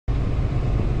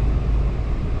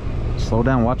Slow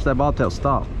down, watch that bobtail,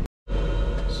 stop.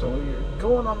 So you're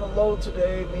going on the load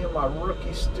today, me and my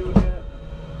rookie student.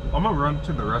 I'm gonna run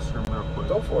to the restroom real quick.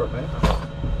 Go for it, man.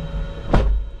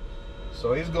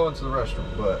 So he's going to the restroom,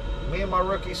 but me and my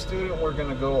rookie student, we're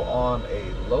gonna go on a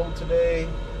load today,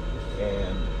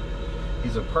 and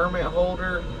he's a permit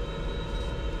holder.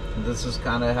 This is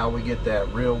kind of how we get that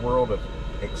real world of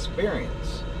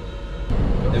experience.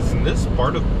 Isn't this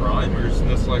part of Prime, or isn't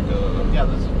this like a... Yeah,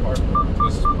 this is part of Prime.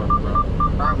 This is part of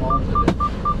Prime. Prime owns it.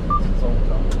 It's its own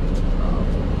company.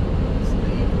 It's the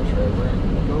Eagle Trailer.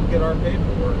 And we'll go get our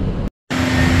paperwork.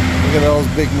 Look at those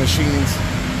big machines.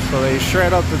 So they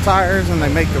shred up the tires and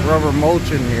they make the rubber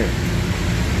mulch in here.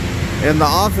 And the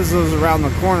office is around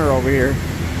the corner over here.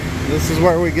 This is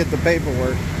where we get the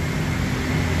paperwork.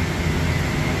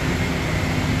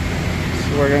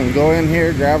 So we're going to go in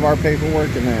here, grab our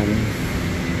paperwork, and then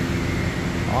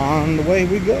on the way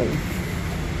we go.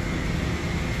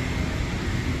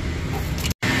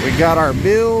 We got our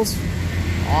bills,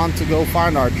 on to go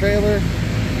find our trailer.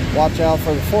 Watch out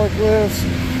for the forklifts.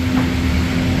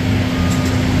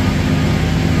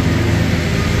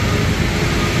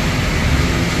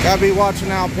 Gotta be watching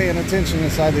out, paying attention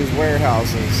inside these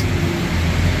warehouses.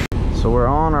 So we're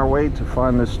on our way to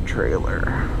find this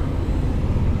trailer.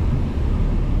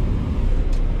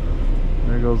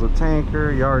 There goes a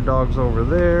tanker, yard dog's over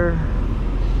there.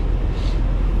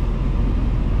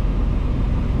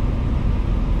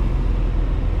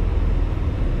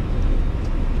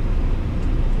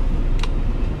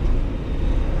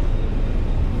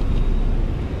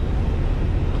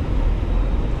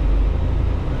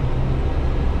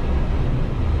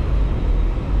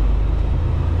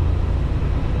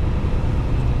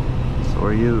 So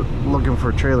are you looking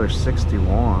for trailer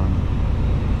 61?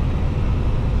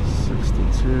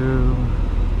 62.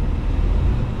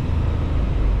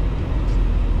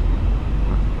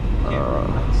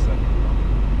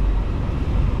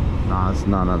 Nah, it's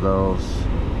none of those.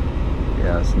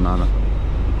 Yeah, it's none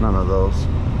of those.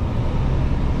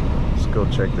 Let's go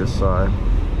check this side.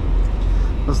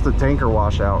 That's the tanker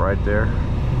washout right there.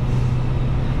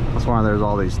 That's why there's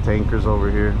all these tankers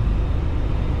over here.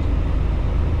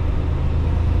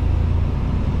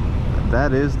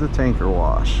 That is the tanker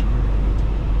wash.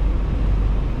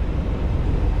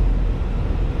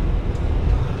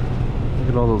 Look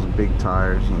at all those big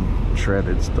tires and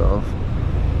shredded stuff.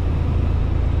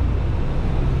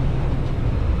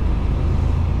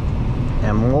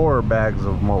 And more bags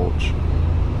of mulch.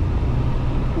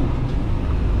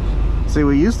 See,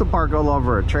 we used to park all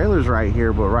over our trailers right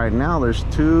here, but right now there's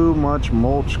too much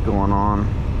mulch going on.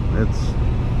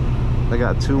 They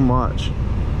got too much.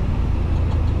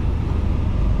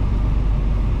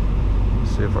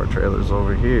 Let's see if our trailer's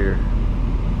over here.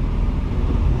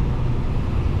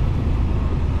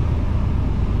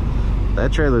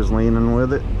 That trailer's leaning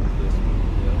with it.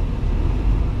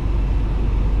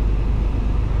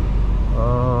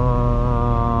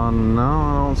 No,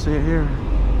 I don't see it here.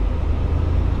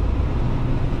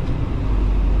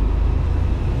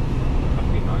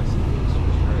 That'd be nice if it was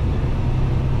just right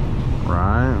there.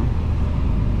 Right.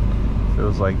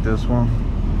 Feels like this one.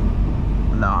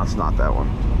 No, it's not that one.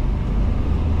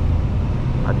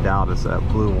 I doubt it's that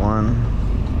blue one.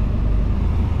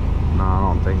 No, I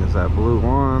don't think it's that blue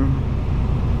one.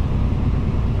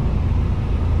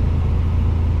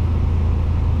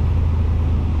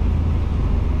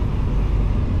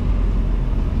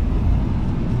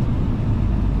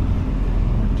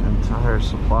 Tire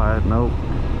supply, nope.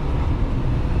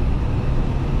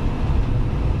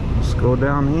 Let's go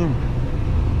down here.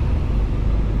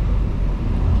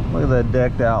 Look at that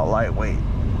decked out lightweight.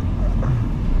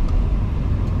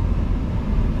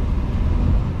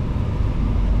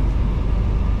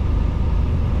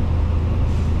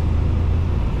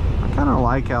 I kind of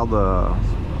like how the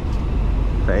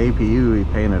APU he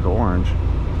painted orange.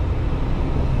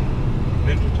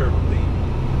 Ninja Turtle theme.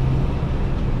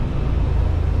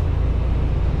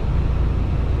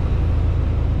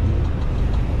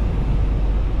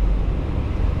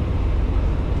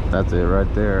 That's it right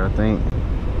there, I think.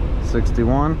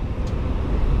 61.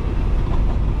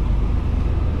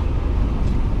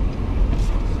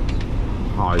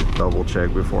 Always double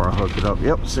check before I hook it up.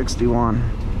 Yep, 61.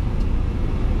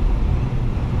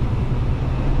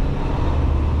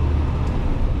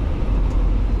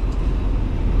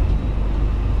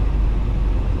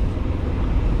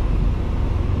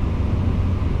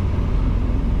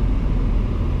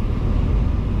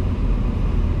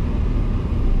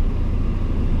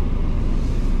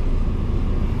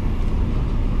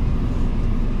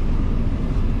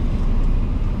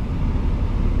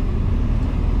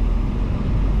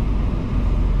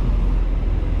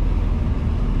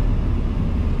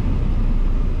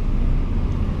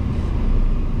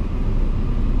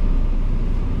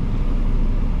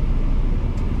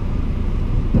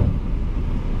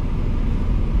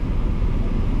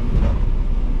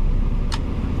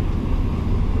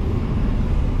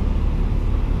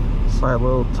 Slight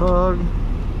little tug.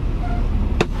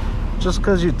 Just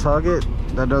because you tug it,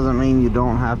 that doesn't mean you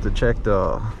don't have to check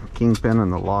the kingpin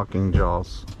and the locking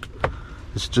jaws.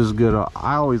 It's just good.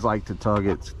 I always like to tug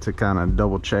it to kind of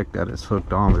double check that it's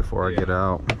hooked on before I get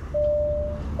out.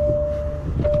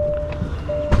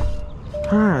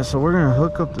 Alright, so we're gonna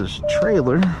hook up this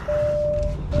trailer.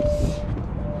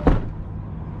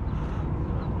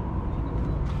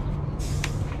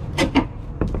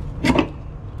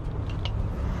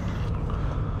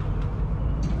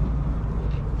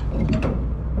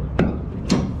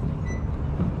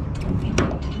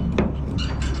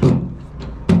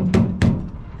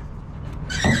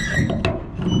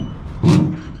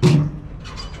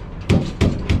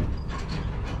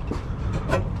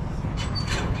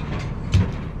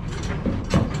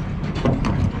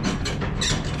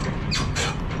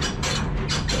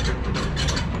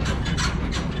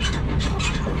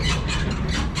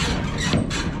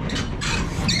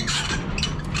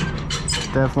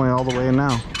 Definitely all the way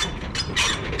now.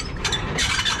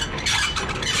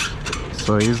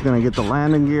 So he's gonna get the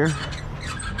landing gear.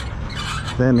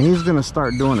 Then he's gonna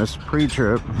start doing his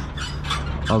pre-trip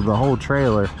of the whole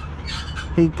trailer.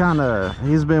 He's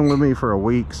been with me for a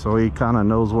week, so he kind of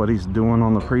knows what he's doing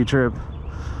on the pre-trip.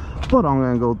 But I'm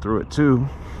gonna go through it too.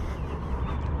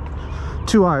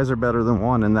 Two eyes are better than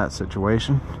one in that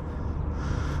situation.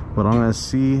 But I'm gonna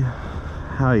see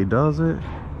how he does it.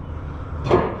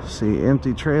 See,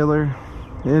 empty trailer.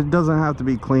 It doesn't have to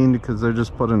be cleaned because they're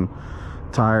just putting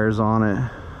tires on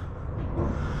it.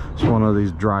 It's one of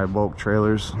these dry bulk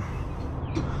trailers.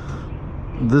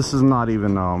 This is not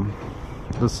even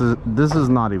this is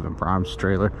not even Prime's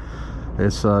trailer.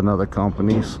 It's another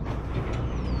company's.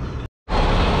 All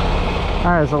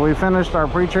right, so we finished our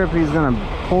pre-trip. He's gonna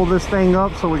pull this thing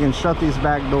up so we can shut these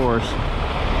back doors.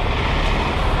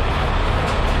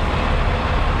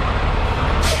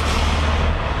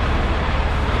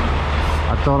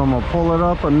 I told him I'll pull it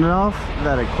up enough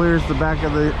that it clears the back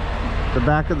of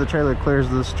the trailer, clears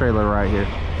this trailer right here.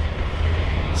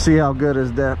 See how good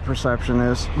his depth perception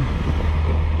is.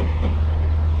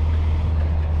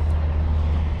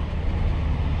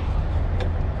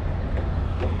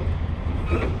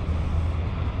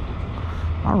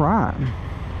 All right.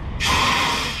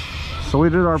 So we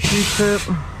did our pre-trip.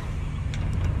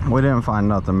 We didn't find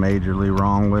nothing majorly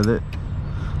wrong with it.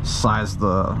 Besides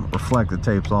the reflective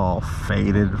tape's all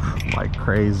faded like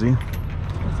crazy.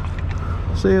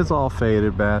 See, it's all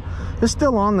faded bad. It's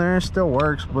still on there, it still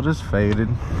works, but it's faded.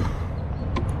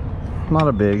 Not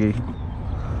a biggie.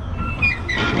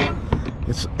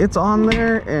 It's on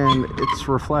there and it's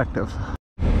reflective.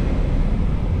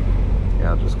 Yeah,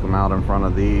 I'll just come out in front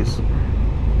of these.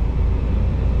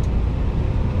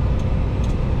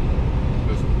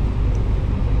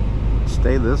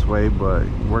 Stay this way, but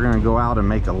we're gonna go out and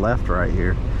make a left right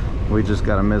here. We just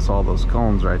gotta miss all those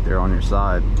cones right there on your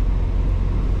side.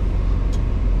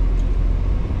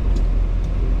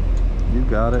 You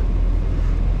got it.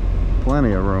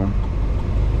 Plenty of room.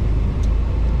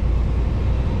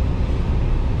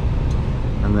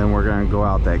 And then we're gonna go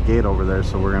out that gate over there,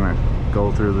 so we're gonna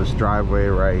go through this driveway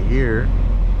right here.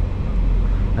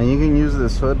 And you can use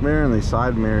this hood mirror and these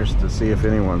side mirrors to see if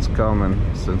anyone's coming.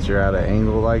 Since you're at an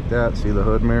angle like that, see the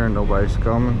hood mirror and nobody's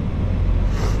coming.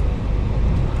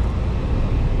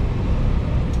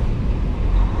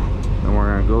 Then we're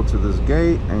gonna go to this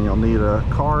gate and you'll need a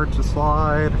car to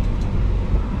slide.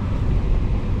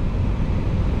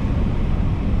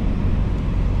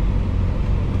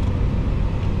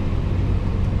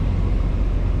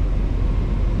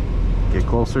 Get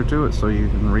closer to it so you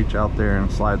can reach out there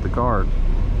and slide the car.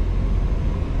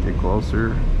 Get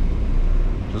closer.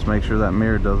 Just make sure that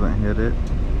mirror doesn't hit it.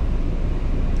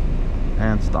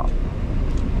 And stop.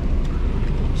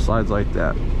 Slides like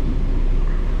that.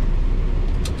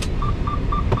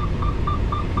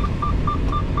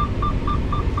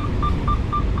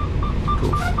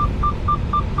 Cool.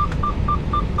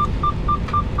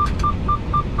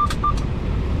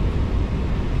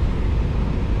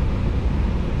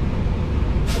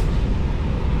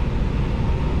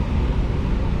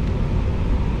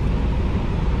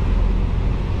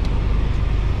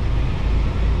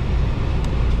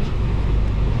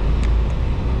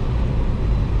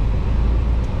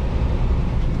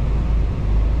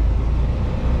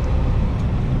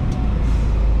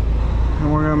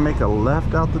 Make a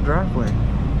left out the driveway.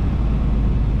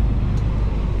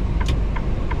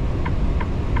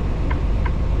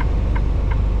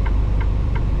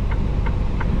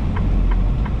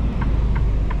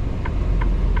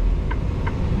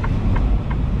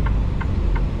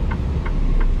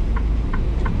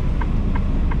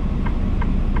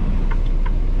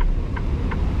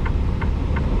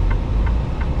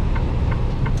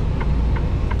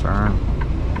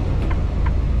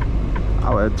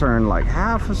 turn like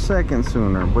half a second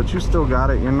sooner, but you still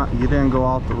got it. You didn't go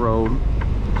off the road.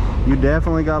 You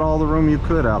definitely got all the room you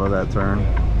could out of that turn.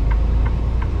 Yeah.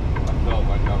 I felt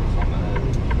like I was on the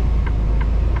edge.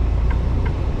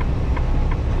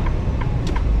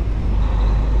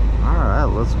 Alright,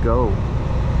 let's go.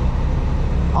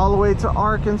 All the way to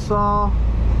Arkansas.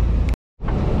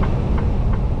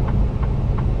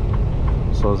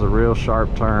 So it's a real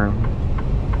sharp turn.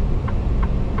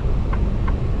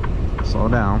 Slow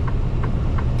down.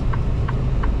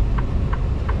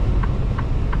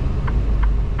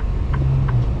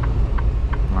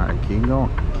 Alright, keep going.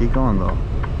 Keep going though.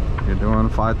 You're doing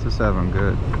 5 to 7,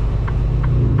 good.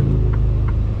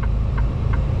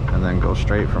 And then go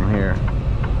straight from here.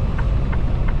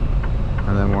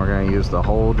 And then we're going to use the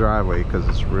whole driveway because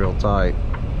it's real tight.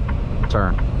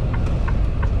 Turn.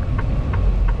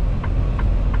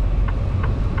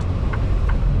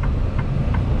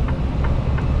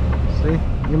 See?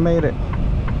 You made it.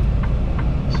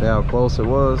 See how close it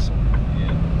was?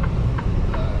 Yeah.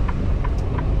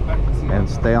 And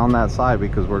stay on that side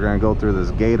because we're going to go through this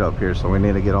gate up here, so we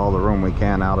need to get all the room we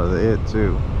can out of it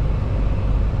too.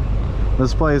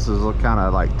 This place is kind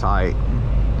of like tight.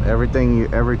 Every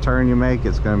turn you make,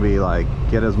 it's going to be like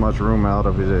get as much room out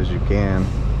of it as you can.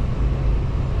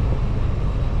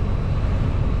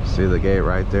 See the gate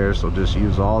right there, so just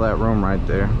use all that room right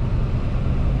there.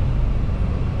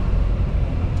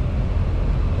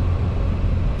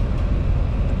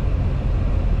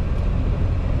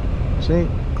 See,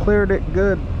 cleared it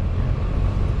good,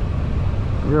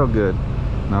 real good.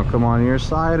 Now come on your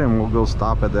side and we'll go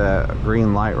stop at that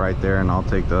green light right there, and we'll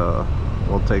take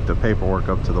the paperwork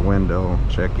up to the window,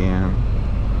 check in,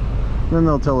 then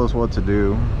they'll tell us what to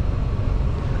do.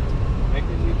 Make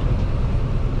a U-turn.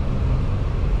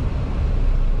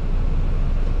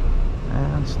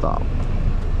 And stop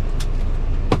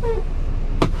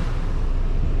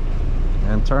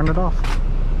and turn it off.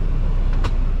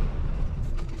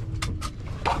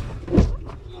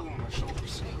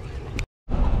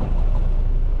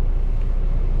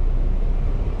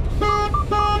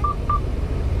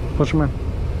 Push them in.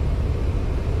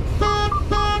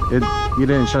 You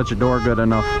didn't shut your door good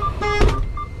enough.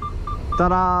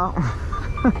 Ta-da!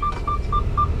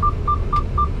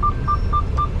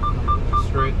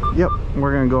 Straight. Yep,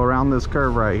 we're gonna go around this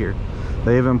curve right here.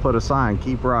 They even put a sign,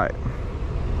 keep right.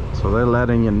 So they're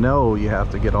letting you know you have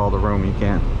to get all the room you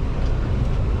can.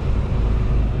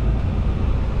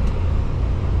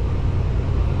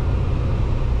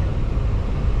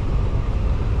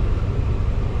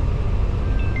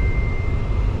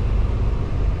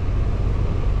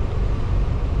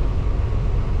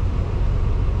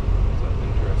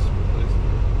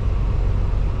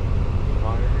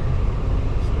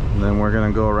 Then we're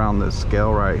gonna go around this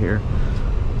scale right here,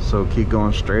 so keep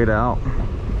going straight out.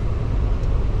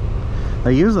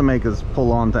 They usually make us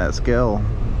pull on that scale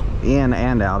in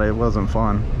and out. It wasn't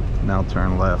fun. Now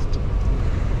turn left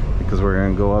because we're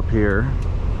gonna go up here.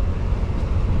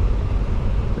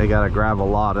 They got a gravel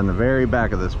lot in the very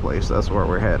back of this place. That's where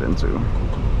we're heading to.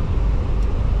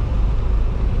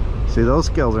 See, those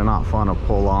scales are not fun to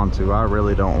pull onto. I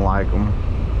really don't like them.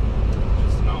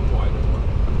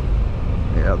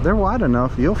 Yeah, they're wide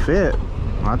enough, you'll fit.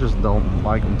 I just don't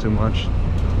like them too much.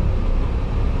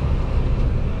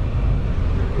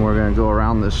 We're gonna go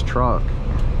around this truck.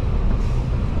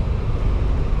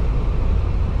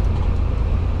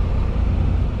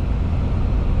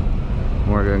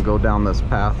 We're gonna go down this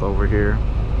path over here.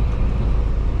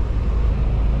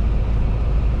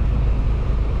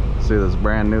 See this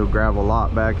brand new gravel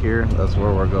lot back here? That's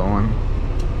where we're going.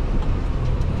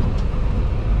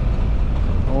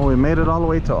 Oh, we made it all the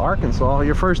way to Arkansas.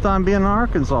 Your first time being in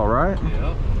Arkansas, right?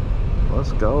 Yep.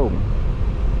 Let's go.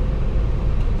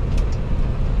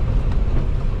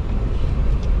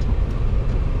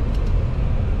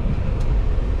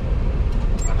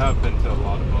 I have been to a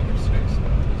lot of other states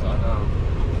though, because I know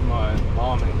my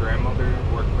mom and grandmother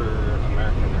work for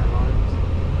American Airlines.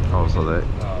 Oh, so that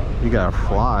you gotta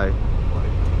fly.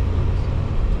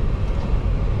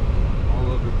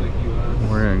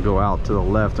 We're gonna go out to the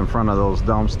left in front of those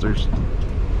dumpsters,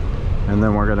 and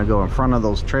then we're gonna go in front of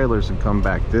those trailers and come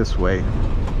back this way.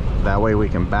 That way we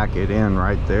can back it in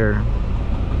right there.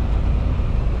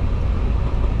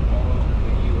 All over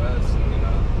the U.S. and in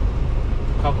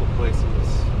a couple places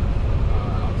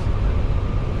outside.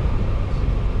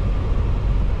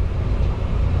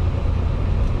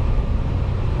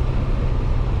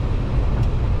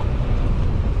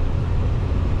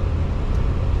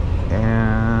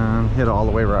 And hit all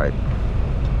the way right.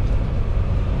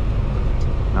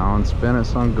 Now on spin it,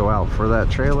 son, go out for that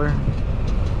trailer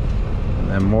and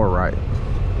then more right.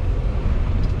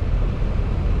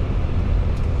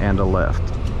 and a left.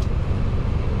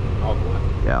 All the way.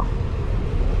 Yeah.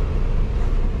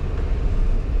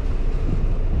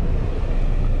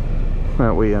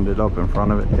 Well, we ended up in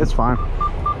front of it. It's fine.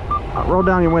 Roll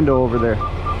down your window over there.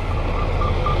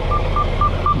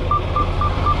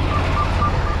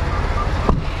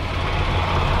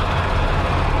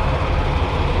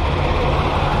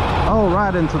 Oh,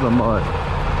 right into the mud.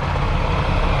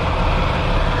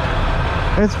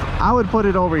 I would put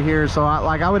it over here, so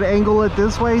I would angle it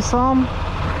this way some,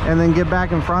 and then get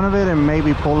back in front of it and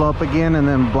maybe pull up again and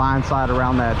then blindside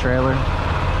around that trailer.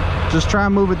 Just try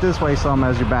and move it this way some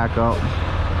as you back up.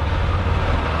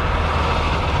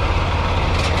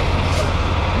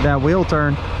 That wheel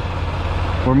turn.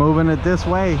 We're moving it this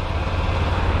way.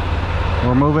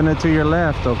 We're moving it to your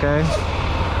left, okay?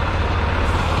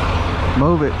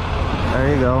 Move it.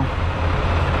 There you go.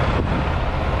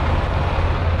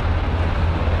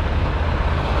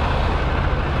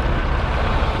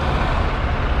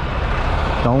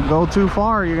 Don't go too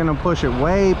far. You're gonna push it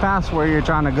way past where you're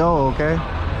trying to go, okay?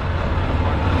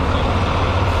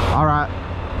 All right.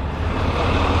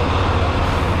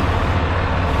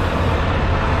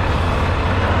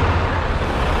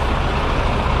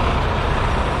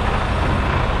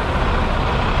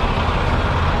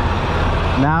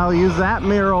 Now use that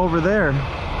mirror over there.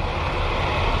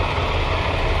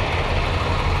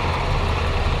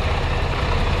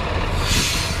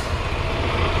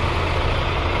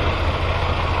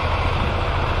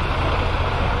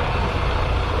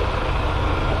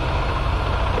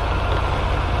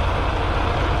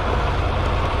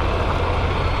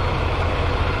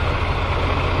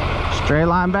 Straight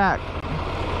line back.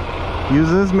 Use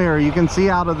this mirror. You can see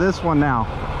out of this one now.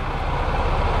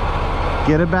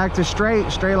 Get it back to straight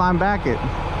line back it.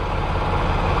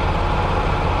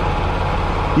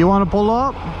 You want to pull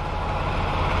up?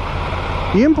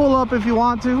 You can pull up if you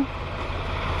want to.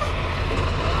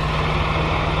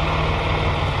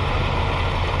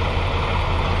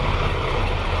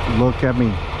 Look at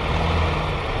me.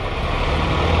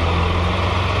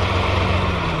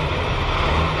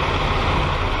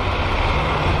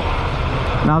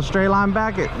 Now straight line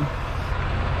back it.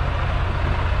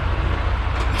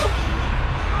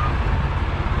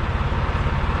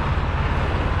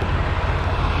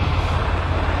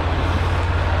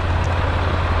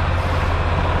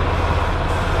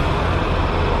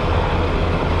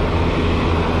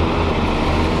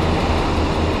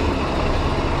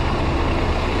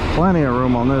 Plenty of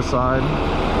room on this side.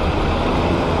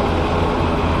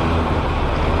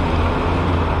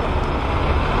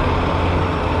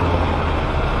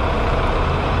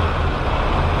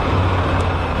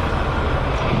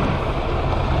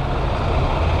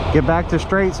 Get back to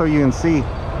straight so you can see.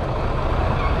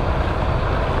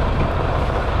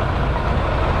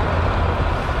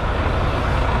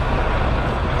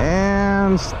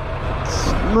 And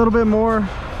a little bit more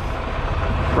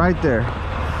right there.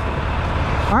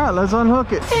 All right, let's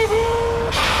unhook it.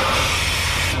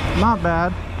 Not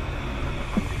bad.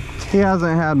 He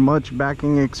hasn't had much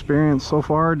backing experience so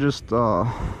far, just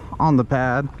on the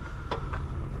pad.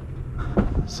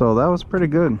 So that was pretty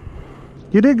good.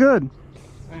 You did good.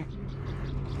 Thank you.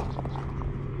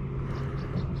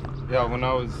 Yeah, when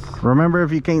I was... Remember,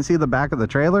 if you can't see the back of the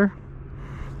trailer,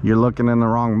 you're looking in the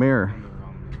wrong mirror.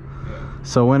 Yeah.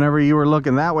 So whenever you were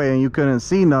looking that way and you couldn't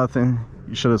see nothing,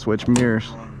 you should have switched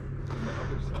mirrors.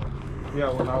 Yeah,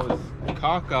 when I was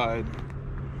cockeyed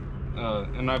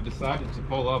and I decided to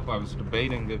pull up, I was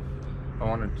debating if I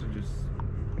wanted to just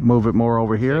move it more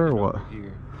over here or what?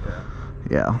 Here.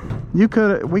 Yeah, we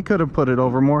could have put it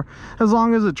over more. As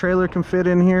long as the trailer can fit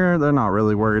in here, they're not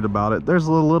really worried about it. There's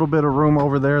a little bit of room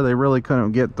over there. They really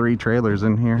couldn't get 3 trailers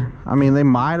in here. I mean, they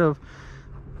might have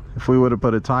if we would have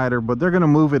put it tighter, but they're gonna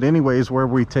move it anyways where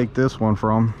we take this one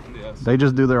from. Yes. They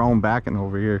just do their own backing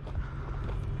over here.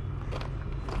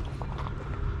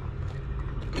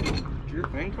 Did your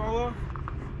thing fall off?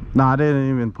 No, I didn't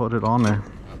even put it on there.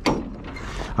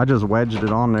 I just wedged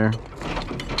it on there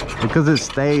because it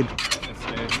stayed. It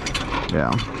stayed.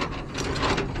 Yeah.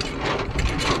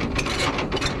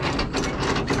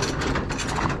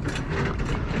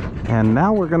 And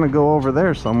now we're gonna go over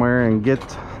there somewhere and get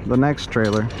the next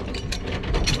trailer.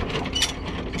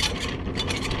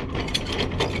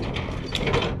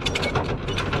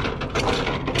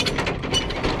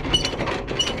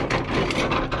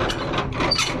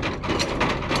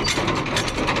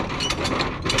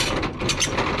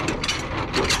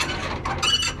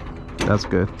 That's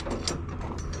good.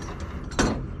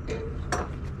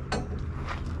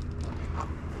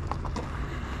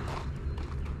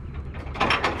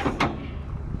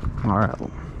 All right.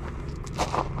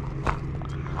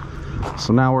 So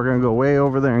So now we're gonna go way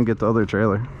over there and get the other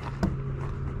trailer.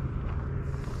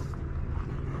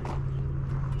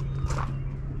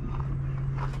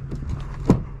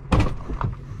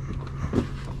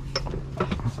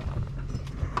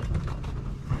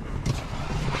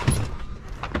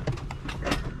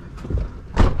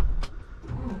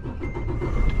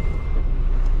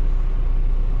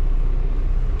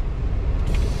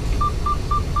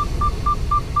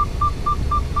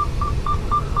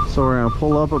 So we're gonna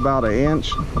pull up about 1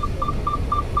 inch.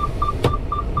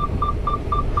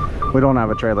 We don't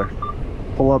have a trailer.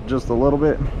 Pull up just a little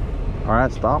bit. All right,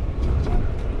 stop.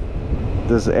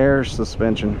 This air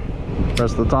suspension.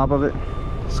 Press the top of it.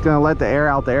 It's gonna let the air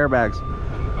out the airbags.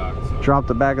 Drop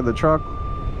the back of the truck,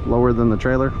 lower than the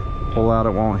trailer. Pull out,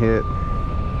 it won't hit.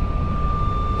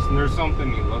 Isn't there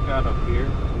something you look at up here?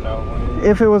 No.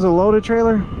 If it was a loaded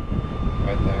trailer,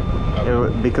 Right there.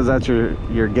 because that's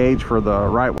your gauge for the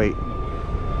right weight.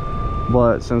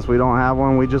 But since we don't have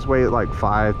one, we just wait like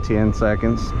 5-10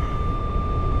 seconds. About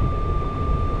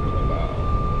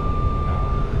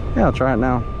now. Yeah, I'll try it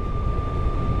now.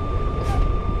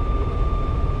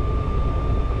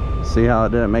 See how it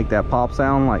didn't make that pop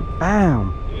sound, like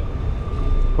bam. Yeah.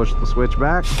 Push the switch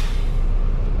back.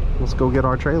 Let's go get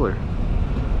our trailer.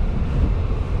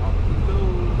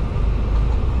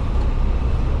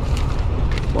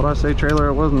 What did I say trailer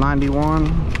it was?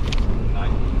 91?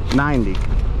 90.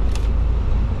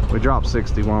 We dropped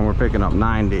 61, we're picking up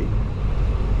 90.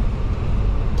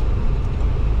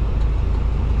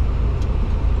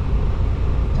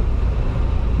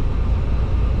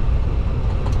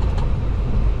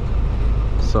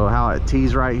 So how it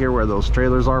tees right here where those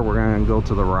trailers are, we're gonna go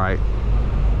to the right.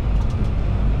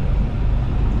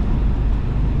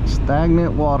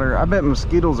 Stagnant water. I bet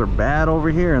mosquitoes are bad over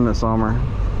here in the summer.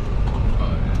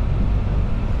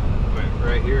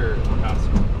 Right here,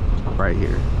 right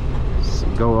here. So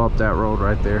go up that road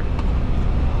right there.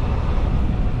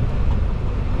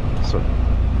 So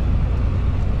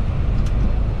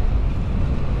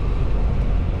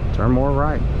turn more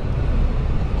right.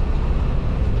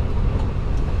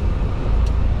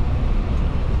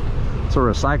 It's a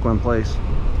recycling place.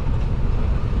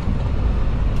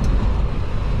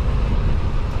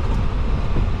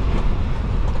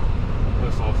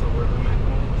 That's also where they make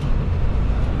mulch.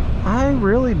 I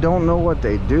really don't know what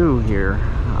they do here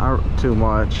too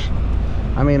much.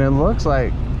 I mean, it looks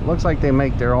like they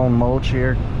make their own mulch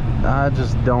here. I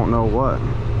just don't know what.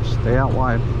 Stay out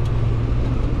wide.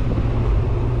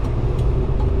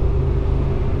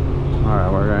 All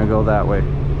right, we're gonna go that way.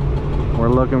 We're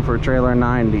looking for trailer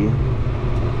 90.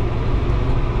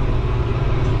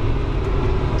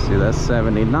 See, that's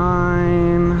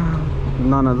 79.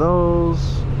 None of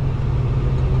those.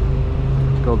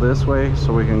 Go this way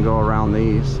so we can go around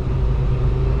these.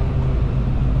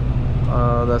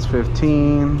 That's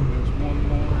 15. There's one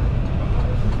more.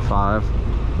 5.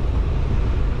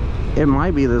 It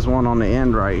might be this one on the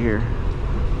end right here.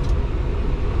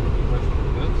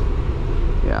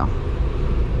 Yeah.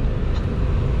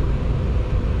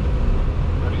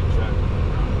 How do you check?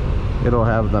 It'll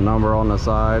have the number on the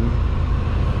side.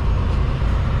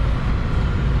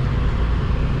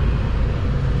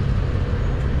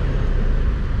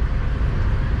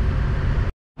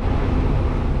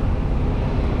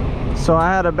 So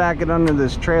I had to back it under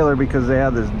this trailer because they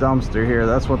had this dumpster here.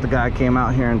 That's what the guy came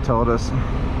out here and told us.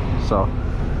 So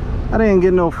I didn't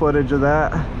get no footage of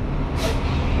that.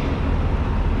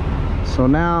 So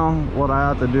now what I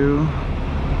have to do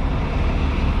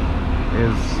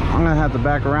is I'm gonna have to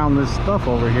back around this stuff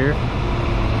over here.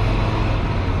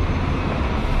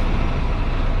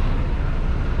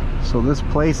 So this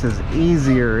place is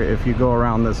easier if you go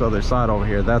around this other side over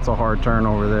here. That's a hard turn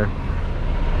over there.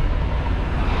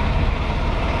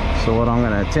 So what I'm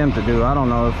going to attempt to do, I don't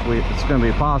know if it's going to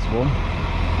be possible.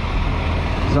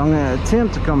 So I'm going to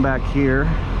attempt to come back here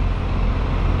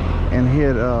and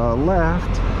hit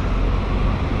left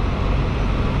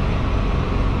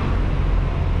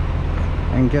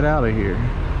and get out of here.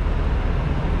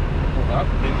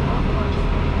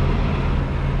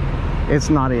 It's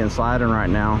not even sliding right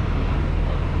now.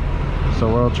 So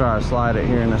we'll try to slide it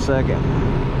here in a second.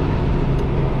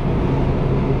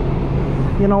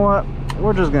 You know what?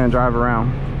 We're just gonna drive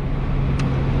around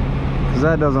because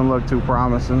that doesn't look too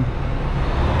promising.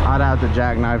 I'd have to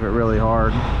jackknife it really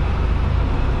hard,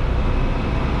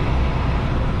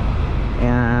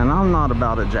 and I'm not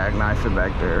about to jackknife it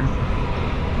back there.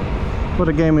 But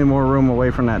it gave me more room away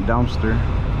from that dumpster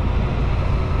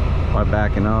by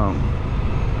backing up.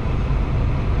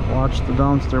 Watch the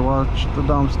dumpster, watch the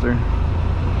dumpster.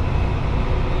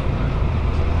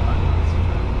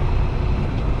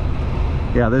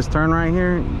 Yeah, this turn right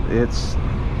here, it's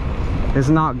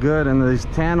not good, and these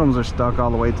tandems are stuck all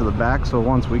the way to the back. So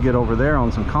once we get over there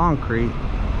on some concrete,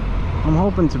 I'm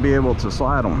hoping to be able to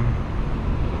slide them.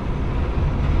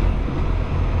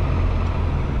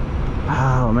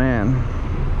 Oh man.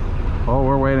 Oh,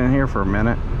 we're waiting here for a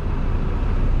minute.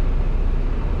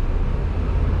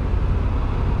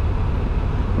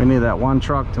 We need that one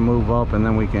truck to move up, and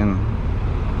then we can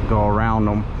go around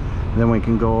them. Then we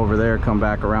can go over there, come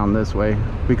back around this way.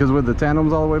 Because with the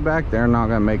tandems all the way back, they're not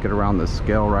gonna make it around this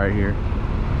scale right here.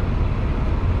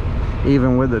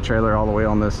 Even with the trailer all the way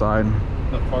on this side.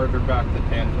 The farther back the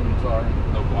tandems are,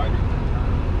 the wider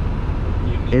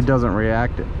the turn. It doesn't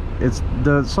react.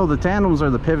 So the tandems are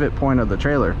the pivot point of the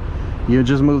trailer. You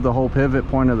just move the whole pivot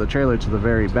point of the trailer to the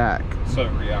very back. So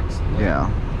it reacts. Yeah.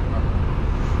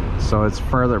 So it's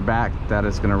further back that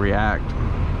it's gonna react.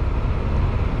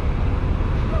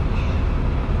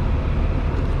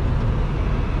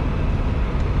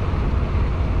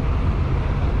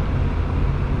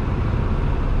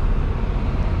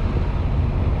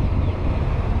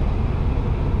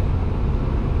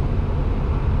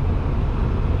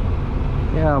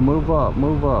 Yeah, move up,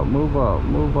 move up, move up,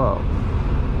 move up.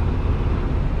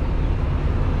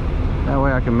 That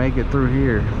way I can make it through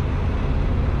here.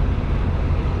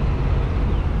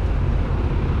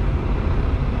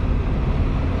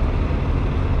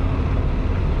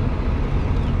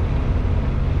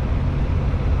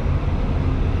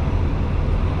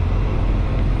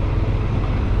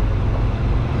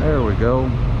 There we go.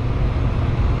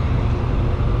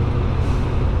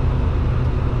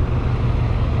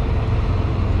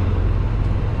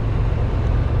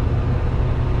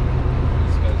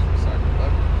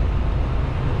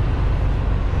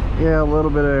 Yeah, a little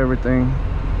bit of everything.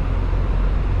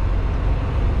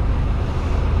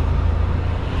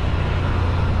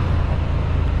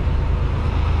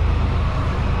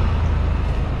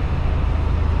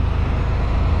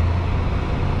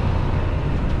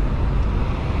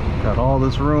 Got all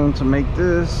this room to make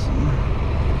this.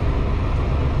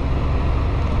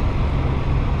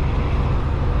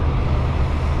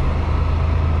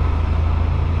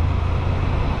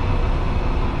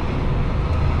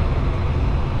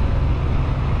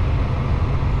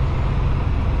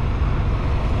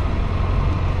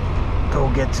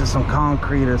 Get to some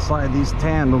concrete to slide these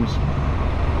tandems.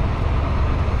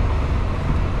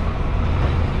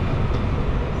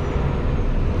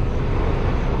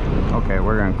 Okay,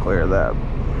 we're gonna clear that.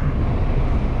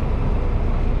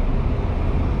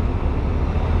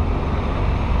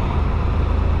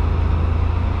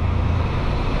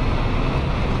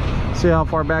 See how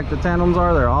far back the tandems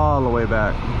are? They're all the way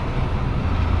back.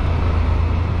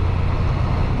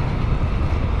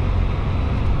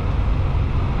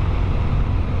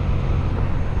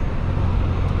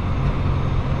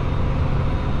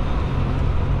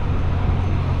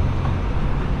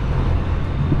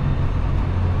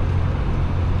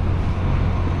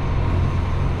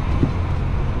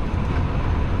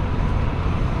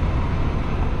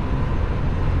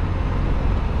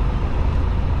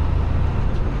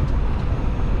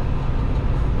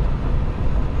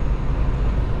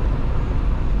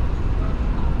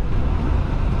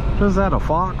 Is that a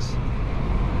fox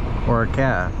or a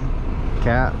cat?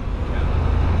 Cat?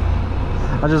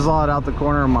 I just saw it out the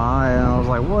corner of my eye and I was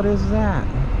like, what is that?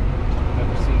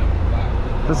 Never seen a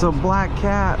black. It's a black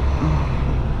cat.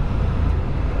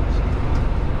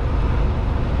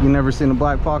 You never seen a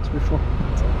black fox before?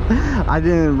 I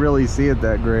didn't really see it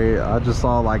that great. I just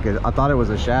saw like I thought it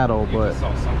was a shadow, but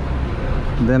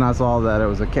then I saw that it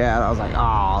was a cat. I was like,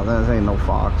 oh, that ain't no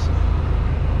fox.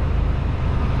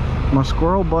 My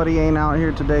squirrel buddy ain't out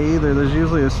here today either. There's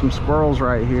usually some squirrels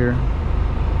right here.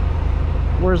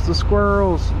 Where's the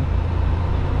squirrels?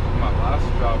 My last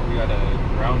job, we had a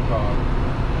groundhog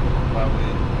that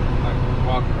would like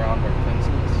walk around our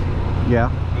fences.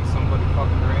 Yeah. And somebody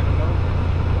fucking ran him over.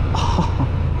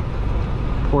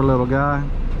 Oh, poor little guy.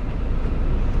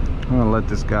 I'm gonna let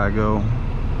this guy go.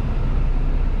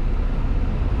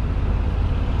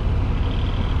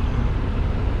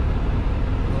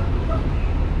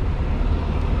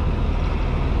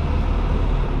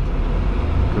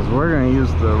 We're gonna use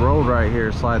the road right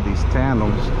here to slide these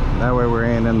tandems. That way we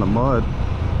ain't in the mud.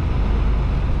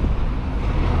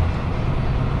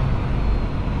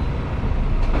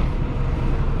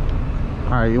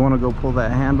 All right, you wanna go pull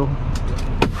that handle?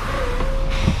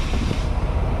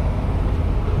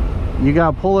 You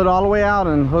gotta pull it all the way out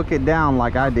and hook it down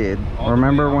like I did.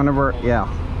 Remember whenever, yeah.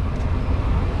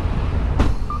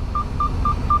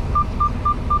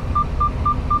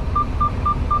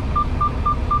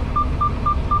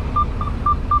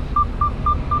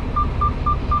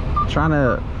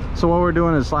 So what we're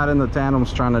doing is sliding the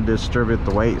tandems, trying to distribute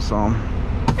the weight some.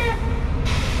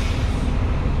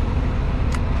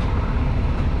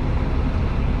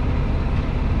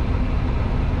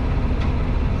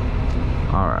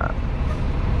 All right,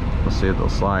 let's see if they'll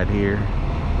slide here.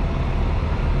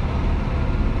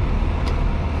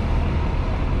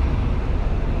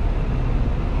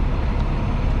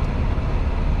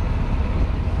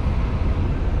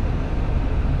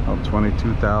 Oh,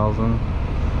 22,000.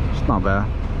 It's not bad.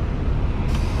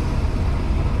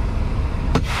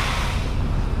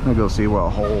 I'm gonna go see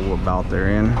what hole about they're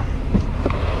in.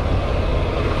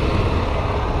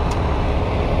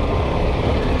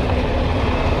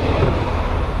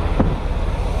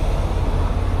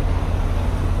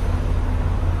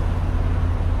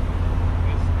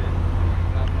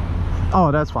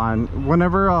 Oh, that's fine.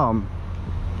 Whenever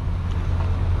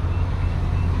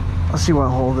let's see what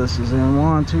hole this is in.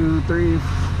 1, 2, 3,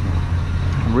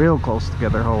 real close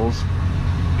together holes.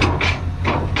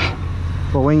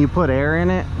 But when you put air in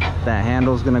it, that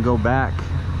handle's gonna go back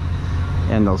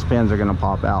and those pins are gonna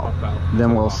pop out.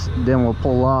 Then we'll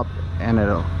pull up and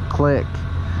it'll click,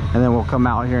 and then we'll come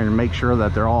out here and make sure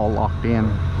that they're all locked in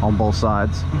on both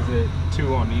sides. Is it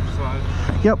 2 on each side?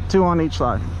 Yep, 2 on each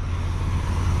side.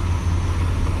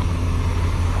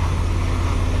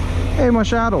 Hey, my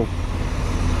shadow.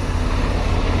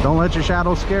 Don't let your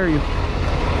shadow scare you.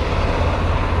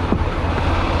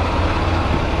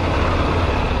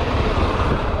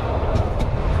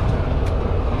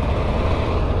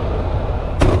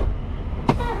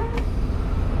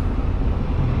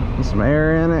 Put some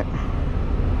air in it.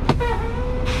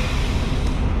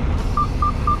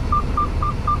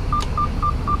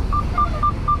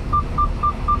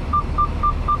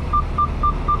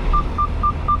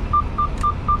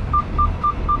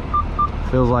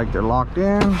 Feels like they're locked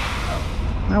in.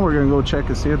 Now we're gonna go check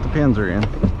and see if the pins are in.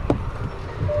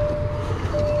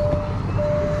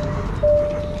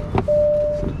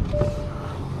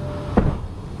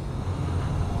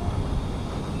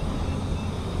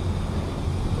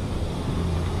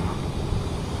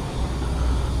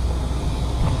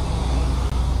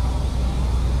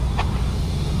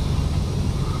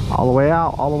 All the way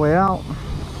out, all the way out.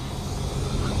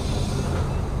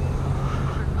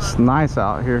 It's nice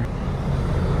out here.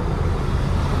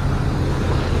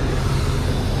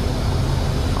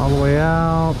 All the way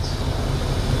out,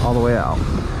 all the way out.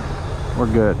 We're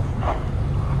good.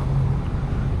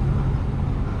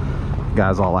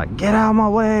 Guys all like, get out of my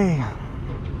way.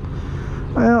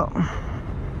 Well,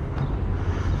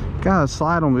 gotta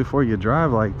slide them before you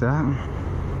drive like that.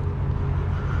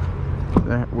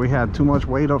 We had too much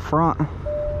weight up front.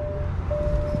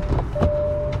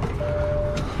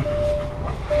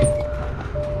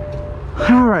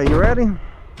 All right, you ready?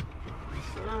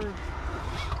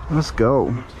 Let's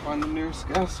go. Find the nearest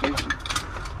gas station.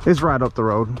 It's right up the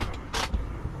road.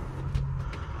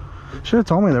 Should have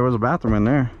told me there was a bathroom in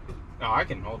there. No, I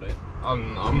can hold it.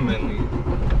 I'm mainly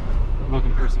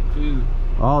looking for some food.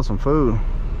 Oh, some food.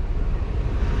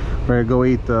 Ready to go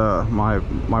eat my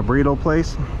burrito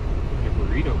place? Your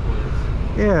burrito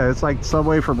place? Yeah, it's like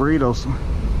Subway for burritos.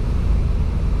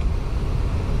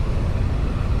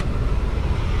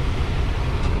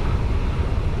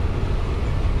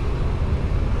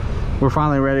 We're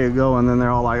finally ready to go, and then they're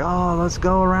all like, oh, let's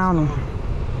go around them.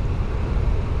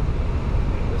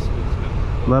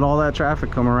 Let all that traffic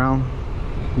come around.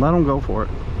 Let them go for it.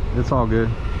 It's all good.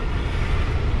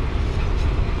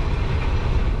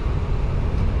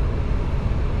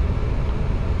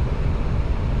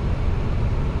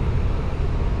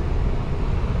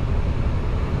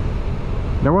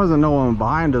 There wasn't no one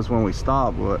behind us when we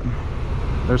stopped, but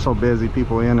they're so busy,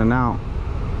 people in and out.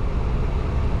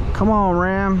 Come on,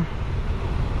 Ram.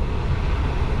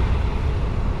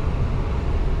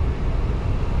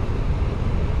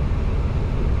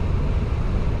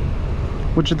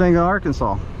 What you think of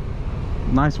Arkansas?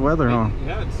 Nice weather, huh?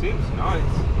 Yeah, it seems nice.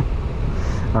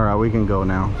 All right, we can go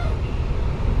now.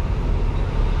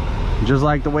 Just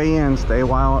like the way in, stay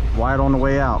wide on the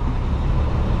way out.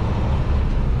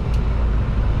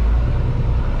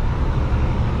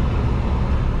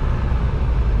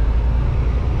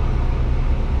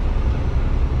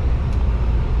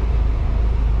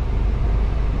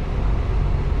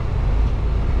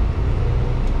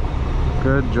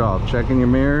 Good job. Checking your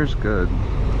mirrors. Good.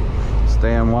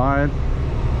 Staying wide.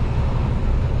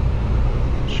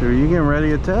 Sure, you getting ready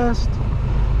to test?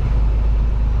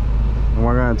 And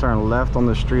we're going to turn left on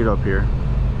the street up here.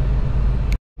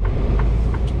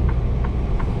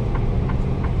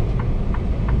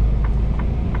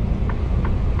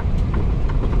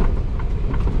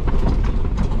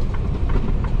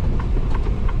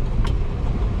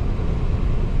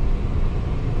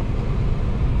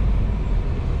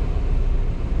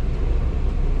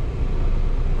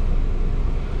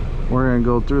 gonna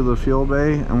go through the fuel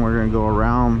bay and we're gonna go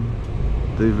around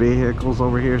the vehicles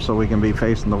over here so we can be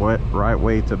facing the right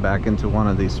way to back into one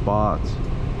of these spots,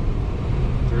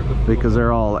 because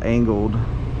they're all angled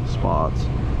spots.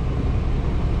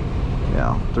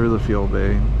 Yeah, through the fuel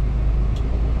bay.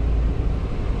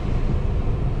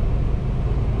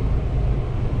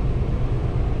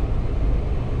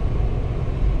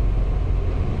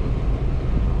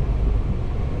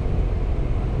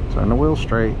 Turn the wheel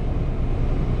straight.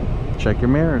 Check your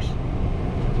mirrors.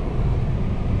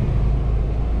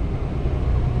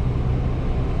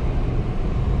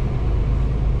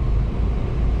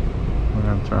 We're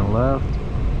going to turn left.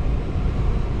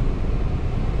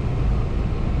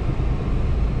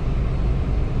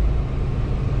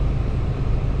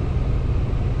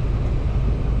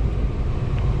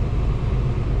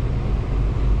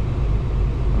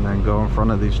 And then go in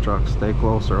front of these trucks. Stay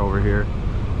closer over here.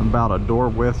 About a door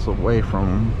width away from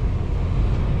them.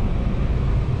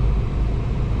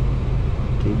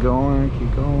 Keep going,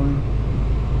 keep going.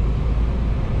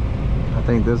 I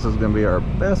think this is gonna be our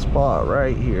best spot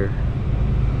right here,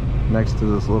 next to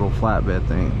this little flatbed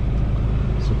thing.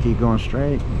 So keep going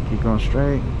straight, keep going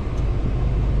straight.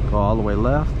 Go all the way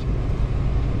left.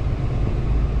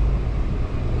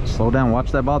 Slow down,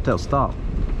 watch that bobtail, stop.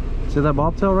 See that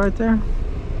bobtail right there?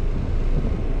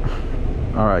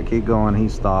 All right, keep going. He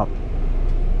stopped.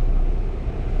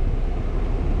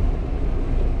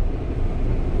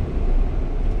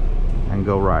 And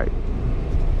go right.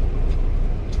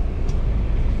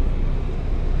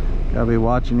 Gotta be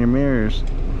watching your mirrors.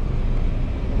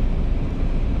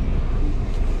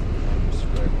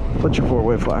 Put your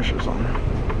four-way flashers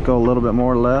on. Go a little bit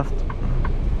more left.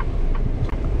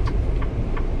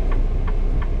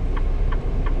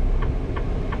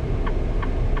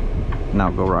 Now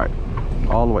go right.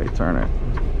 All the way, turn it.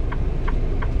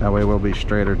 That way we'll be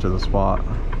straighter to the spot.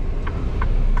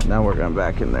 Now we're going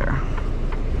back in there.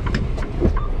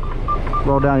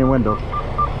 Roll down your window.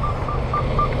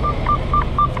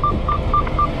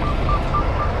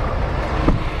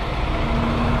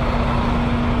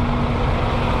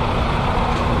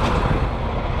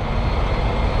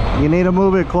 You need to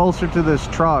move it closer to this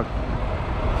truck.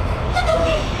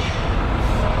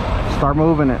 Start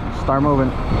moving it. Start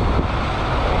moving.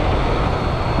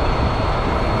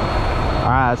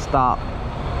 Alright, stop.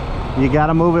 You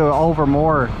gotta move it over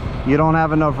more. You don't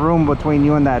have enough room between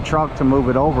you and that truck to move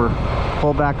it over.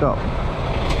 Pull back up.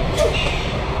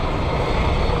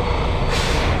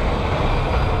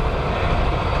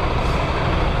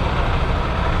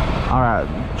 Alright,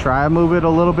 try to move it a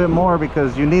little bit more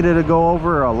because you needed to go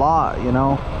over a lot, you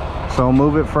know. So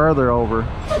move it further over.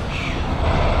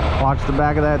 Watch the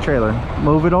back of that trailer.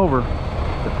 Move it over.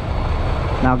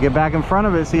 Now get back in front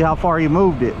of it, see how far you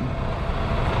moved it.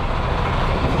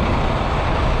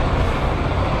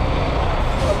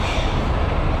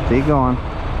 Keep going.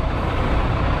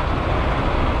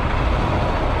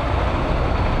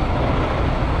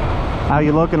 How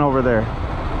you looking over there?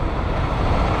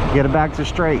 Get it back to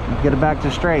straight. Get it back to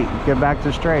straight. Get back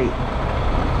to straight.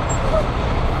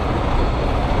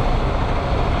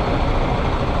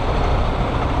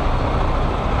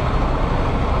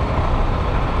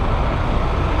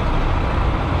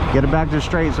 Get it back to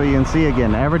straight so you can see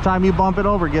again. Every time you bump it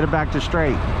over, get it back to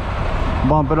straight.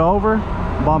 Bump it over.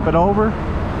 Bump it over.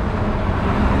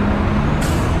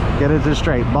 Get it to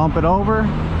straight. Bump it over.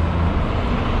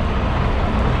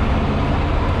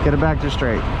 Get it back to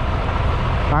straight.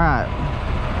 Alright.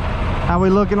 How we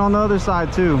looking on the other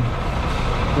side too?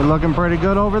 We're looking pretty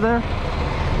good over there?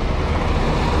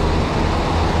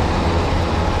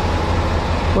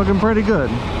 Looking pretty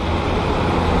good.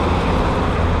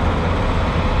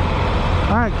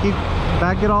 Alright, keep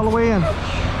back it all the way in.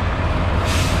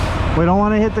 We don't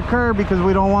want to hit the curb because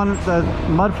we don't want the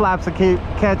mud flaps to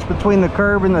catch between the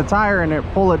curb and the tire and it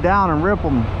pull it down and rip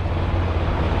them.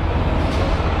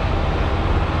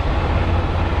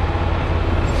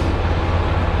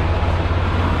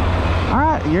 All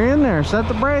right, you're in there. Set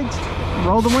the brakes.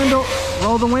 Roll the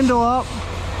window up.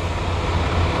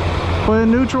 Put it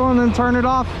in neutral and then turn it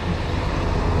off.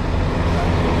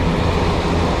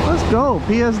 Let's go.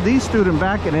 PSD student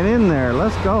backing it in there.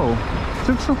 Let's go.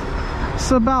 It's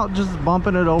about just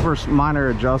bumping it over minor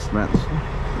adjustments.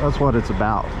 That's what it's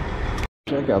about.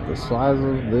 Check out the size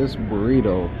of this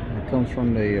burrito. It comes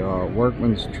from the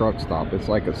Workman's truck stop. It's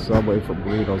like a Subway for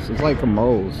burritos. It's like a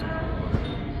Moe's.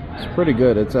 It's pretty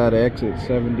good. It's at exit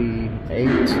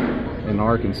 78 in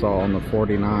Arkansas on the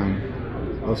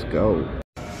 49. Let's go.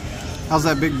 How's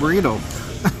that big burrito?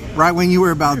 Right when you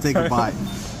were about to take a bite.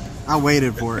 I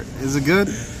waited for it. Is it good?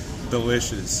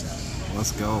 Delicious.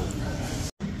 Let's go.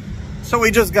 So we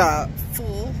just got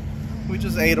We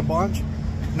just ate a bunch.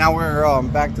 Now we're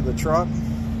back to the truck.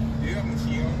 You got the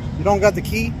key on me? You don't got the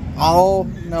key? Oh,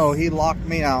 no, he locked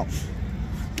me out.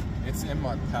 It's in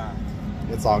my pack.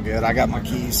 It's all good. I got my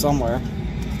keys somewhere.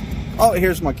 Oh,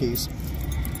 here's my keys.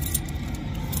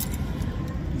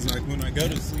 It's like when I go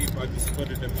to sleep, I just put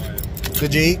it in my...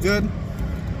 Did you eat good?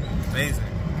 Amazing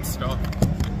stuff.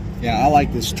 Yeah, I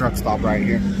like this truck stop right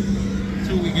here.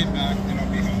 Until we get back, then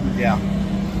I'll be home. Yeah.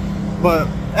 But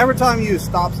every time you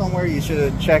stop somewhere, you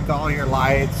should check all your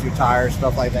lights, your tires,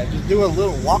 stuff like that. Just do a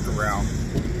little walk around.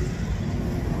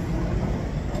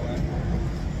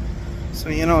 So,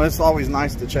 you know, it's always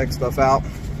nice to check stuff out.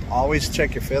 Always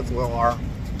check your fifth wheel arm.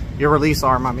 Your release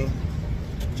arm, I mean.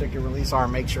 Check your release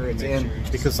arm, make sure it's in.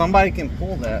 Because somebody can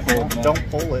pull that. Don't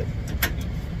pull it.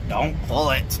 Don't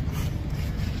pull it.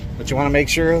 But you want to make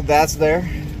sure that's there.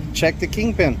 Check the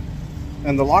kingpin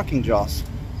and the locking jaws.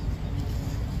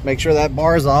 Make sure that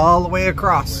bar is all the way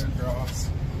across.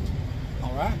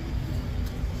 All right.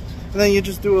 And then you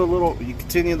just do a little, you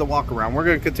continue the walk around. We're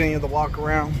going to continue the walk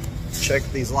around. Check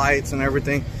these lights and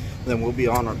everything. Then we'll be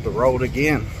on the road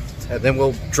again. And then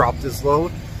we'll drop this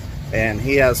load. And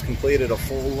he has completed a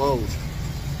full load.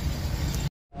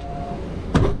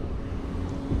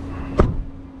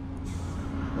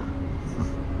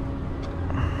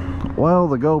 Well,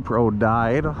 the GoPro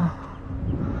died.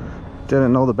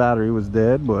 Didn't know the battery was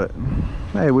dead, but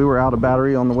hey, we were out of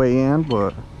battery on the way in,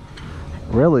 but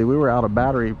really we were out of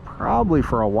battery probably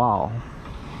for a while.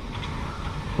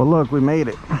 But look, we made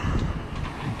it.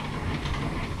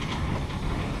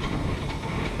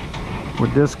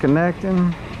 We're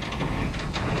disconnecting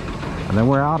and then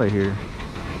we're out of here.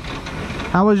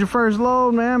 How was your first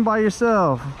load, man, by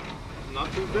yourself?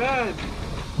 Not too bad.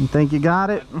 You think you got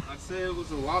it? I'd say it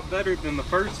was a lot better than the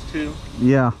first two.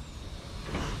 Yeah.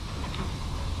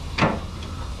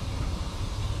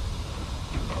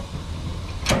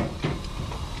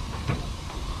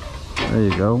 There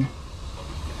you go.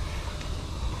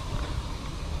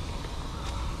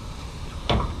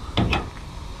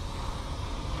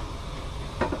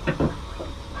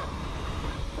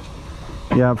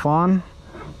 You have fun?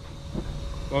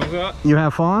 What was that? You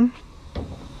have fun?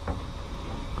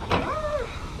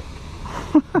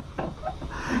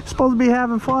 Supposed to be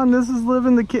having fun. This is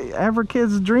living the every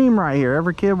kid's dream right here.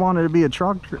 Every kid wanted to be a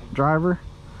truck driver.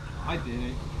 I did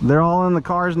it. They're all in the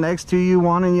cars next to you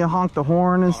wanting you to honk the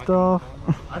horn and stuff.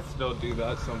 I still do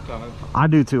that sometimes. I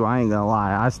do too, I ain't gonna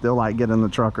lie. I still like getting the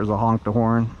truckers to honk the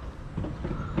horn.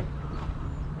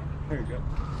 There you go.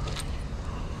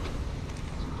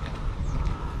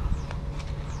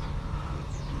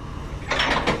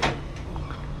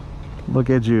 Look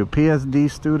at you,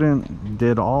 PSD student,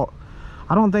 did all.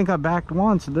 I don't think I backed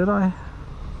once, did I?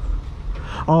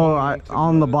 Oh,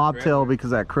 on the bobtail because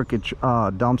that crooked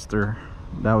dumpster.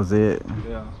 That was it.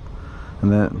 Yeah.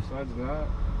 And then besides that,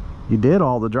 you did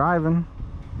all the driving.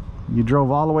 You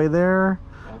drove all the way there,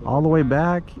 all the way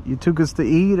back. You took us to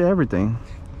eat, everything.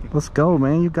 Let's go,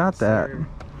 man. You got that. Sir.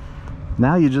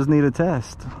 Now you just need a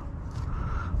test.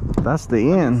 That's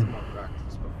the end. More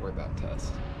practice before that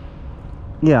test.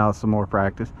 Yeah, some more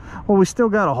practice. Well, we still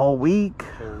got a whole week.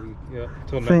 Whole week, yeah.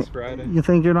 Till next Friday. You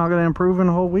think you're not going to improve in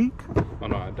a whole week? Oh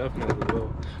no, I definitely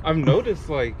will. I've noticed,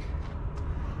 like,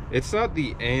 it's not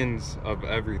the ends of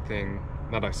everything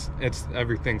that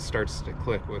everything starts to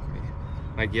click with me.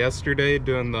 Like yesterday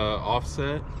doing the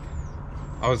offset,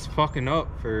 I was fucking up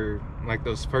for like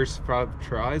those first 5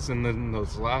 tries, and then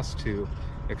those last 2,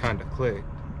 it kind of clicked.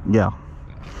 Yeah,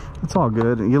 it's all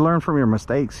good. You learn from your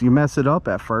mistakes. You mess it up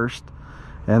at first,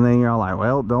 and then you're like,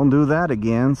 well, don't do that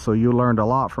again. So you learned a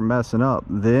lot from messing up.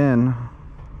 Then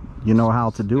you know how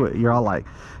to do it. You're all like,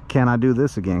 can I do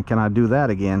this again? Can I do that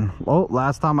again? Oh,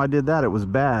 last time I did that, it was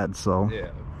bad. So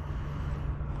yeah.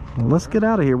 Let's get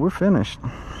out of here. We're finished.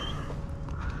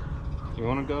 You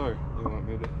want to go, or you want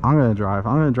me to? I'm gonna drive.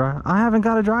 I haven't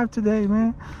got to drive today,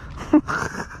 man.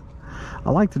 I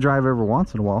like to drive every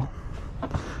once in a while.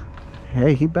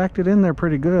 Hey, he backed it in there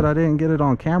pretty good. I didn't get it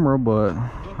on camera, but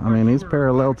I mean, he's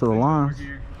parallel to the lines.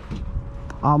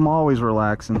 I'm always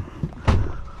relaxing.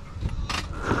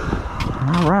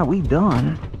 All right, we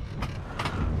done.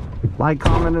 Like,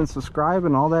 comment, and subscribe,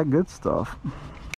 and all that good stuff.